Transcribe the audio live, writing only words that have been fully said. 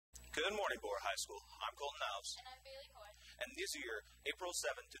Good morning, Borah High School. I'm Colton Alves. And I'm Bailey Hoy. And these are your April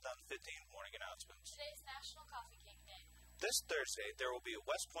 7, 2015 morning announcements. Today's National Coffee Cake Day. This Thursday, there will be a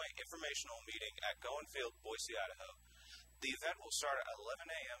West Point informational meeting at Going Field, Boise, Idaho. The event will start at 11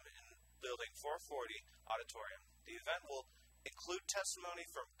 a.m. in Building 440 Auditorium. The event will include testimony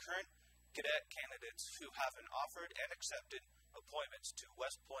from current cadet candidates who have been offered and accepted appointments to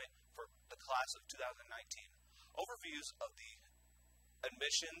West Point for the class of 2019. Overviews of the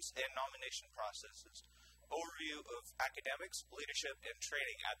admissions and nomination processes. Overview of academics, leadership, and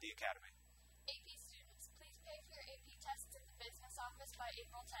training at the Academy. AP students, please pay for your AP tests at the business office by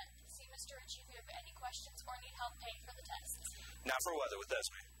April 10th. See Mr. Ritchie if you have any questions or need help paying for the tests. Now for weather with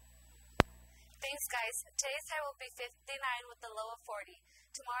Esme. Thanks, guys. Today's high will be 59 with the low of 40.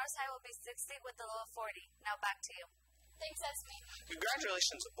 Tomorrow's high will be 60 with the low of 40. Now back to you. Thanks, Esme.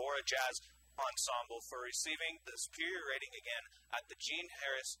 Congratulations to Borah Jazz Ensemble for receiving the superior rating again at the Gene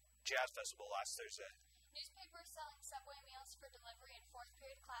Harris Jazz Festival last Thursday. Newspapers selling Subway meals for delivery in fourth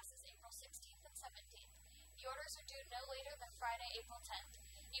period classes April 16th and 17th. The orders are due no later than Friday, April 10th.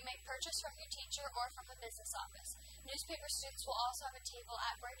 You may purchase from your teacher or from the business office. Newspaper students will also have a table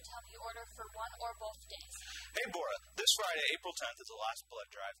at break to help you order for one or both days. Hey Borah, this Friday, April 10th is the last blood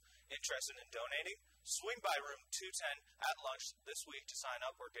drive. Interested in donating? Swing by room 210 at lunch this week to sign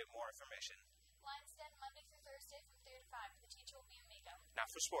up or get more information. Lions Den Monday through Thursday from 3 to 5. The teacher will be Amigo. Now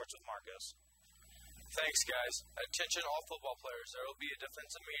for sports with Marcos. Thanks, guys. Attention all football players. There will be a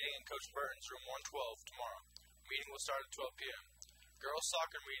defensive meeting in Coach Burton's room 112 tomorrow. Meeting will start at 12 p.m. Girls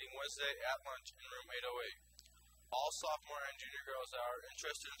soccer meeting Wednesday at lunch in room 808. All sophomore and junior girls that are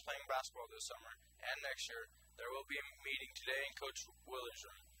interested in playing basketball this summer and next year, there will be a meeting today in Coach Willer's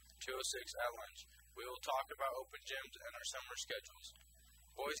room 206 at lunch. We will talk about open gyms and our summer schedules.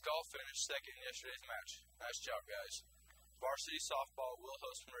 Boys golf finished second in yesterday's match. Nice job, guys. Varsity softball will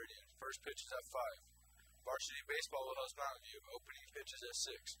host Meridian. First pitch is at 5. Varsity baseball will host Mountain View. Opening pitch is at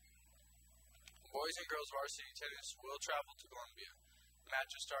 6. Boys and girls varsity tennis will travel to Columbia.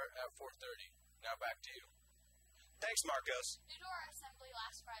 Matches start at 4:30. Now back to you. Thanks, Marcos. Due to our assembly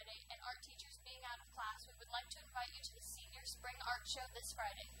last Friday and art teachers being out of class, we would like to invite you to the Senior Spring Art Show this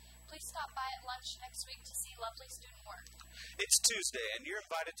Friday. Please stop by at lunch next week to see lovely student work. It's Tuesday, and you're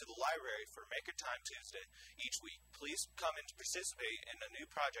invited to the library for Maker Time Tuesday each week. Please come and participate in a new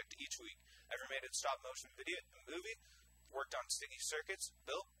project each week. Ever made a stop-motion video movie? Worked on sticky circuits?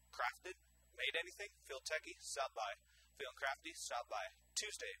 Built? Crafted? Made anything? Feel techie? Stop by. Feeling crafty? Stop by.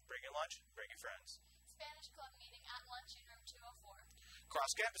 Tuesday, bring your lunch, bring your friends. Spanish Club meeting at lunch in room 204.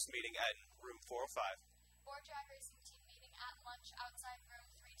 Cross-campus meeting at room 405. Board drag racing team meeting at lunch outside room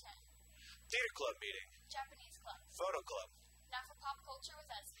 310. Theater club meeting. Japanese club. Photo club. Now for pop culture with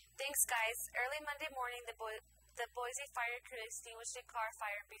Esme. Thanks, guys. Early Monday morning, the Boise fire crew extinguished a car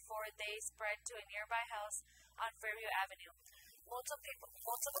fire before they spread to a nearby house on Fairview Avenue. Multiple people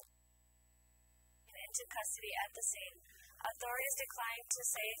into custody at the scene. Authorities declined to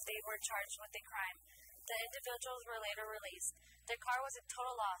say if they were charged with a crime. The individuals were later released. Their car was a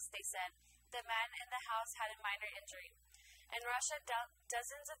total loss, they said. The man in the house had a minor injury. In Russia,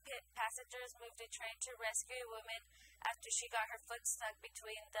 dozens of passengers moved a train to rescue a woman after she got her foot stuck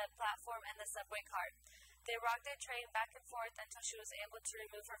between the platform and the subway car. They rocked the train back and forth until she was able to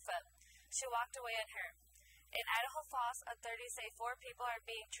remove her foot. She walked away unhurt. In Idaho Falls, authorities say 4 people are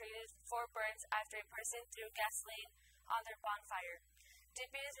being treated for burns after a person threw gasoline on their bonfire.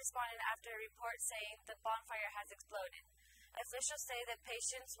 Deputies responded after a report saying the bonfire has exploded. Officials say that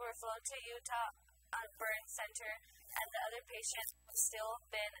patients were flown to Utah Burn Center and the other patient has still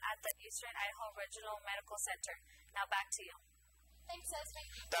been at the Eastern Idaho Regional Medical Center. Now back to you. Thanks, Esme.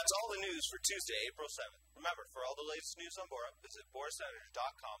 That's all the news for Tuesday, April 7th. Remember, for all the latest news on Borah, visit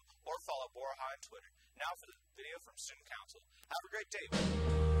borahsenator.com or follow Borah High on Twitter. Now for the video from Student Council. Have a great day.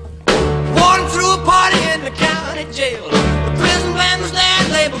 Walking through a party in the county jail. The prison band was there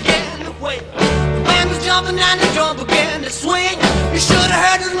and they began to wail. The band was jumping and the drum began to swing. You should have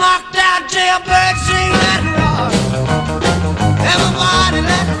heard those knocked out jailbirds